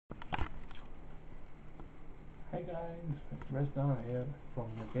Hey guys, it's Resdana here from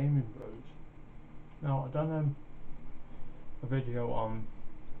the Gaming Bros. Now I've done a video on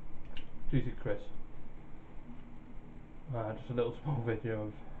GC Chris, just a little small video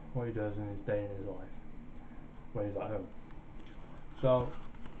of what he does in his day in his life when he's at home. So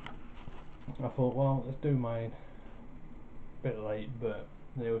I thought, well, let's do mine. Bit late, but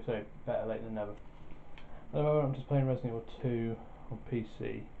they always say better late than never. At the moment I'm just playing Resident Evil 2 on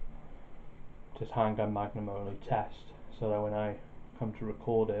PC, just handgun Magnum only test, so that when I come to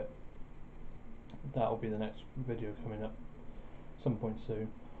record it, that'll be the next video coming up some point soon.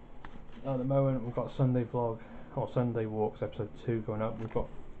 At the moment we've got Sunday vlog or Sunday walks episode 2 going up. We've got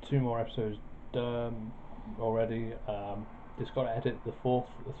 2 more episodes done already. Just got to edit the fourth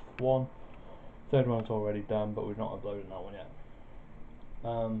one. Third one's already done, but we've not uploaded that one yet.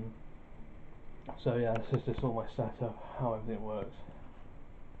 So yeah, this is just all my setup, how everything works,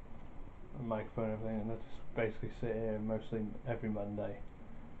 the microphone, everything, and I just basically sit here mostly every Monday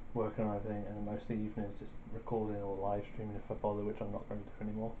working on everything, and then most of the evenings just recording or live streaming if I bother, which I'm not going to do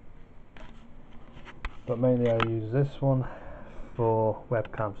anymore. But mainly I use this one for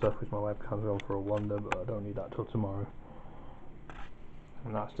webcam stuff, because my webcam's on for a wonder, but I don't need that till tomorrow.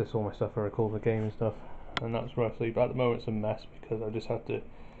 And that's just all my stuff I record the game and stuff, and that's where I sleep. At the moment it's a mess because I just had to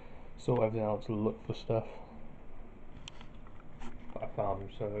sort everything out to look for stuff that I found,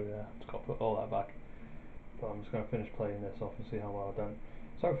 so yeah, I've just got to put all that back. But I'm just going to finish playing this off and see how well I've done.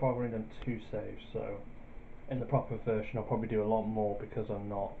 So far I've only done 2 saves, so in the proper version I'll probably do a lot more, because I'm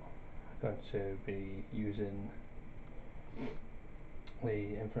not going to be using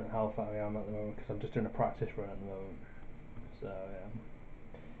the infinite health that I am at the moment, because I'm just doing a practice run at the moment. So yeah.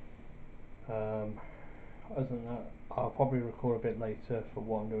 Other than that, I'll probably record a bit later for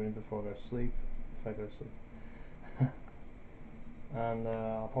what I'm doing before I go to sleep, if I go to sleep. And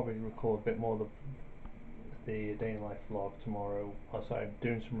I'll probably record a bit more of the day in life vlog tomorrow. I'm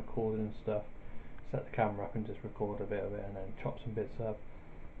doing some recording and stuff, set the camera up and just record a bit of it, and then chop some bits up,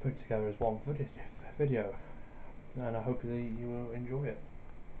 put it together as one video, and I hope that you will enjoy it.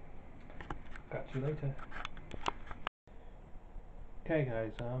 Catch you later. Okay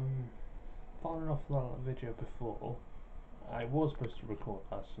guys, following off that video before, I was supposed to record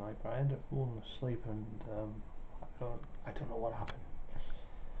last night, but I ended up falling asleep, and I don't know what happened.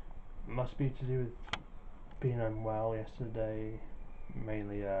 It must be to do with being unwell yesterday,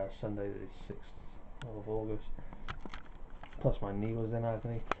 mainly Sunday the 6th of August. Plus my knee was in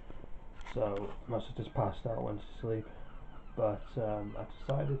agony, so I must have just passed out, went to sleep. But I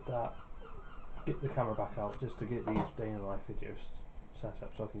decided that I'd get the camera back out just to get these day in life videos set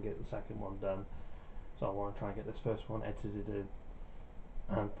up, so I can get the second one done. So I want to try and get this first one edited in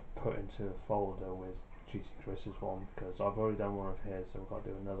and put into a folder with GC Chris's one, because I've already done one of his, so I've got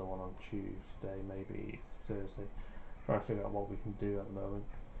to do another one on Tuesday, maybe Thursday. Trying to figure out what we can do at the moment.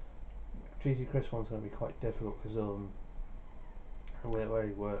 GC Chris one's going to be quite difficult because where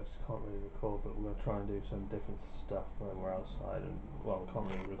he works, can't really record, but we're going to try and do some different stuff when we're outside, and well, we can't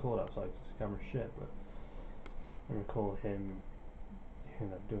really record outside because the camera's shit, but I record him,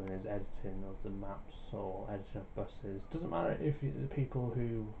 doing his editing of the maps or editing of buses. Doesn't matter if the people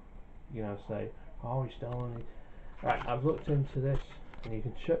who, say, oh, he's still only... Right, I've looked into this, and you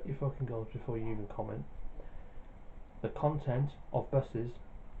can shut your fucking goals before you even comment. The content of buses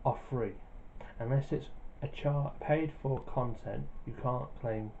are free. Unless it's a paid for content, you can't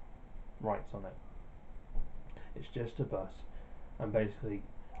claim rights on it. It's just a bus, and basically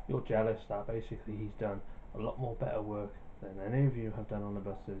you're jealous that basically he's done a lot more better work than any of you have done on the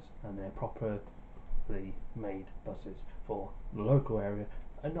buses, and they're properly made buses for the local area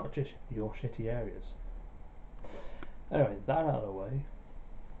and not just your shitty areas. Anyway, that out of the way,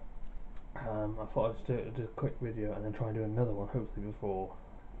 I thought I'd just do a quick video and then try and do another one hopefully before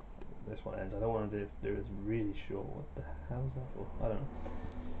this one ends. I don't want to do this really short. What the hell is that for? I don't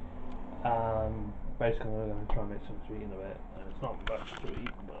know. Basically I'm going to try and make something to eat in a bit, and it's not much to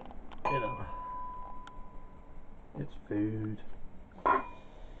eat, but it's food.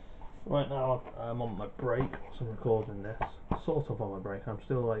 Right now I'm on my break, so I'm recording this, sort of on my break. I'm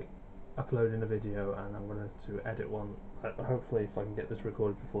still uploading a video, and I'm going to edit one. Hopefully if I can get this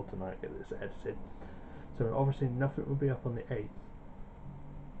recorded before tonight, get this edited. So obviously nothing will be up on the 8th,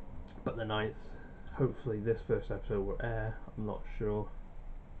 but the 9th, hopefully this first episode will air, I'm not sure,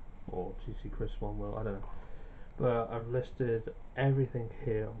 or GC Chris one will, I don't know. But I've listed everything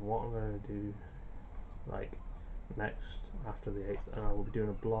here on what I'm going to do next after the 8th, and I will be doing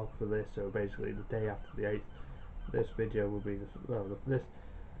a blog for this, so basically the day after the 8th, this video will be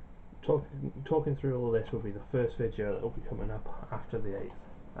talking through all this will be the first video that will be coming up after the 8th.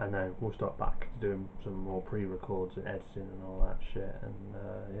 and then we'll start back doing some more pre-records and editing and all that shit. And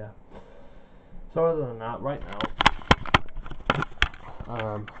yeah. So other than that, right now,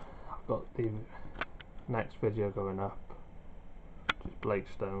 I've got the next video going up, which is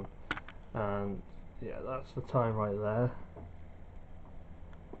Blakestone, and yeah, that's the time right there.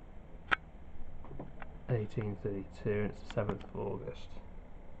 18:32, and it's the 7th of August.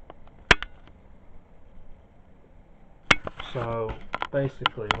 So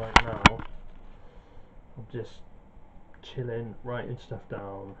basically right now I'm just chilling, writing stuff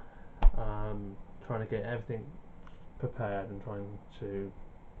down, trying to get everything prepared and trying to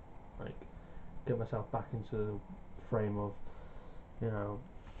like get myself back into the frame of, you know,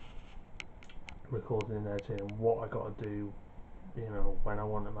 recording and editing and what I got to do, you know, when I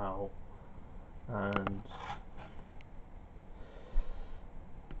want them out, and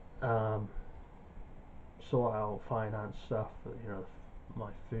sort out finance stuff, you know,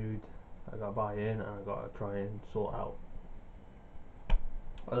 my food I gotta buy in, and I gotta try and sort out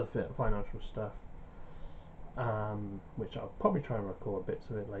other financial stuff, which I'll probably try and record bits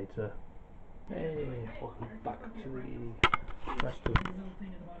of it later. Hey, welcome back to the rest of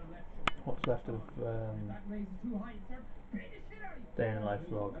what's left of Day in the Life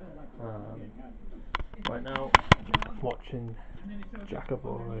vlog. Right now, watching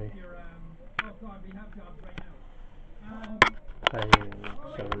Jackaboy playing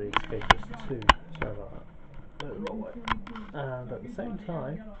some of the Escapist 2. Sorry about that. And at the same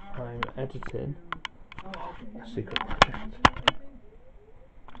time, I'm editing a secret project.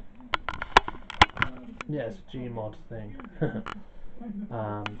 Yeah, it's a Gmod thing.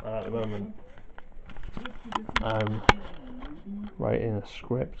 And at the moment, I'm writing a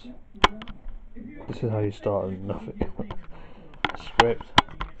script. This is how you start on nothing. A script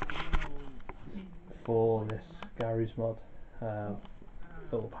for this Gary's mod,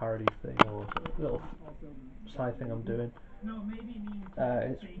 little parody thing or little side thing I'm doing.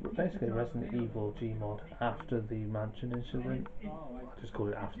 It's basically Resident Evil Gmod after the Mansion incident. I just call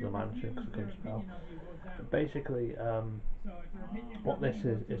it After the Mansion because it comes now. But basically, what this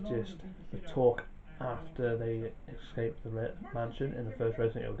is just the talk after they escape the mansion in the first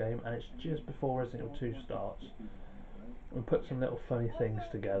Resident Evil game, and it's just before Resident Evil 2 starts. We put some little funny things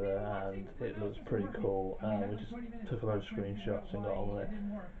together, and it looks pretty cool. We just took a load of screenshots and got on with it.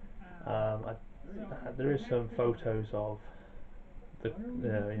 There is some photos of the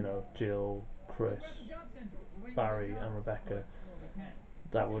you know, Jill, Chris, Barry, and Rebecca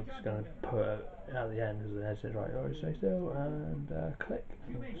that we're just going to put at the end as an edit, right? Alright, stay still and click.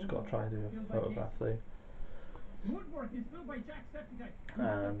 Just got to try and do a photograph thing.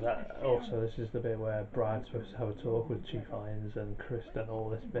 And also, this is the bit where Brad's supposed to have a talk with Chief Irons, and Chris done all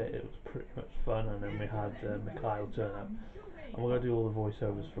this bit. It was pretty much fun, and then we had Mikhail turn up, and we're going to do all the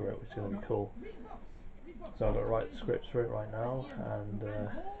voiceovers for it, which is going to be cool. So I've got to write the scripts for it right now and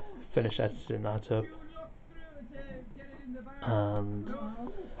finish editing that up. And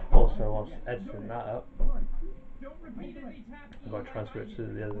also, whilst editing that up, I've got to transfer it to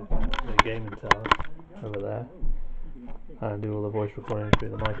the gaming tower over there and do all the voice recording through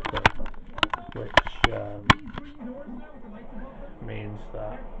the microphone, which means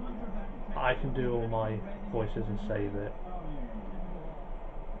that I can do all my voices and save it,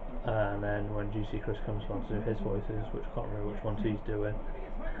 and then when GC Chris comes on to do his voices, which I can't remember which ones he's doing,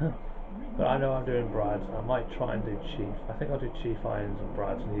 but I know I'm doing Brad's. I might try and do Chief. I think I'll do Chief Irons and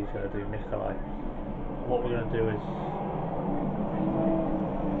Brad's, and he's going to do Nikolai. What we're going to do is...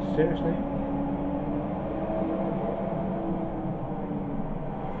 Seriously?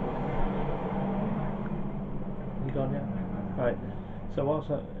 You gone yet? Right. So whilst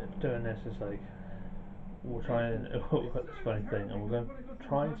I'm doing this, it's like we'll try and we've got this funny thing, and we're going to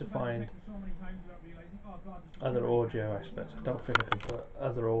try to find other audio aspects. I don't think I can put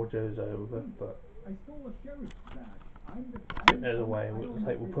other audios over, but I think there's a way.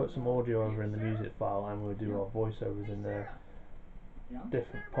 We'll put some audio over in the music file, and we'll do our voiceovers in the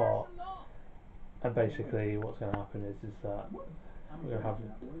different part. And basically, what's going to happen is that we're going to have a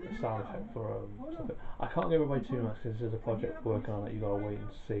sound effect for something. I can't give away too much because this is a project we're working on that you got to wait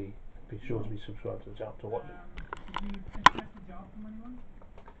and see. Be sure to be subscribed to the channel to watch it.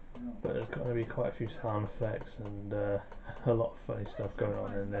 But there's going to be quite a few sound effects and a lot of funny stuff going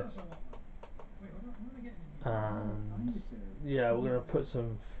on in this. And yeah, we're going to put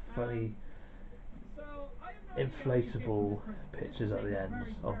some funny inflatable pictures at the end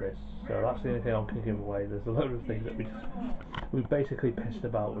of this. So that's the only thing I can give away. There's a load of things that we basically pissed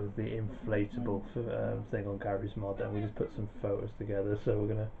about with the inflatable thing on Gary's mod, and we just put some photos together. So we're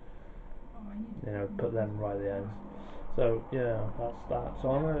gonna, you know, put them right at the end. So yeah, that's that. So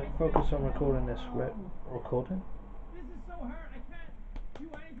I'm gonna focus on recording this script. Recording? This is so hard. I can't do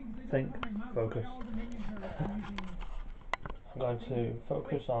anything because I don't Think. have my mouse. Focus. All the menus are using. I'm going to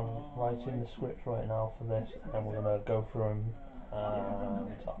focus on writing the script right now for this, and then we're gonna go through them. And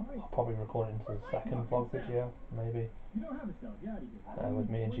I'll probably record it into the second vlog video, maybe. With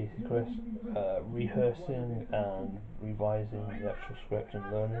me and GC Chris, rehearsing and revising the actual script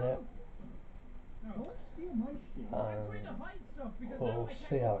and learning it. We'll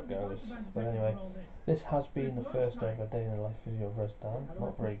see how it goes. But anyway, this has been the first ever day in the life video of Resdan.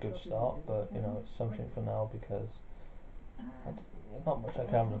 Not a very good start, but you know, it's something for now because not much I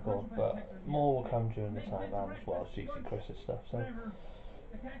can record, but more will come during the time and as well as GC Chris's stuff. So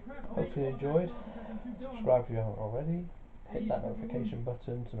hopefully you enjoyed. Subscribe if you haven't already. Hit that notification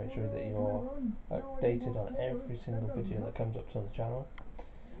button to make sure that you're updated on every single video that comes up to the channel.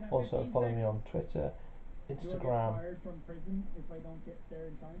 Also follow me on Twitter, Instagram,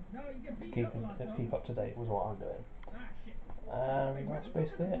 to keep up to date with what I'm doing. And that's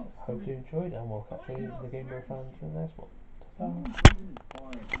basically it. Hope you enjoyed, and we'll catch you, the Game Boy fans, in the next one. Ta-ta.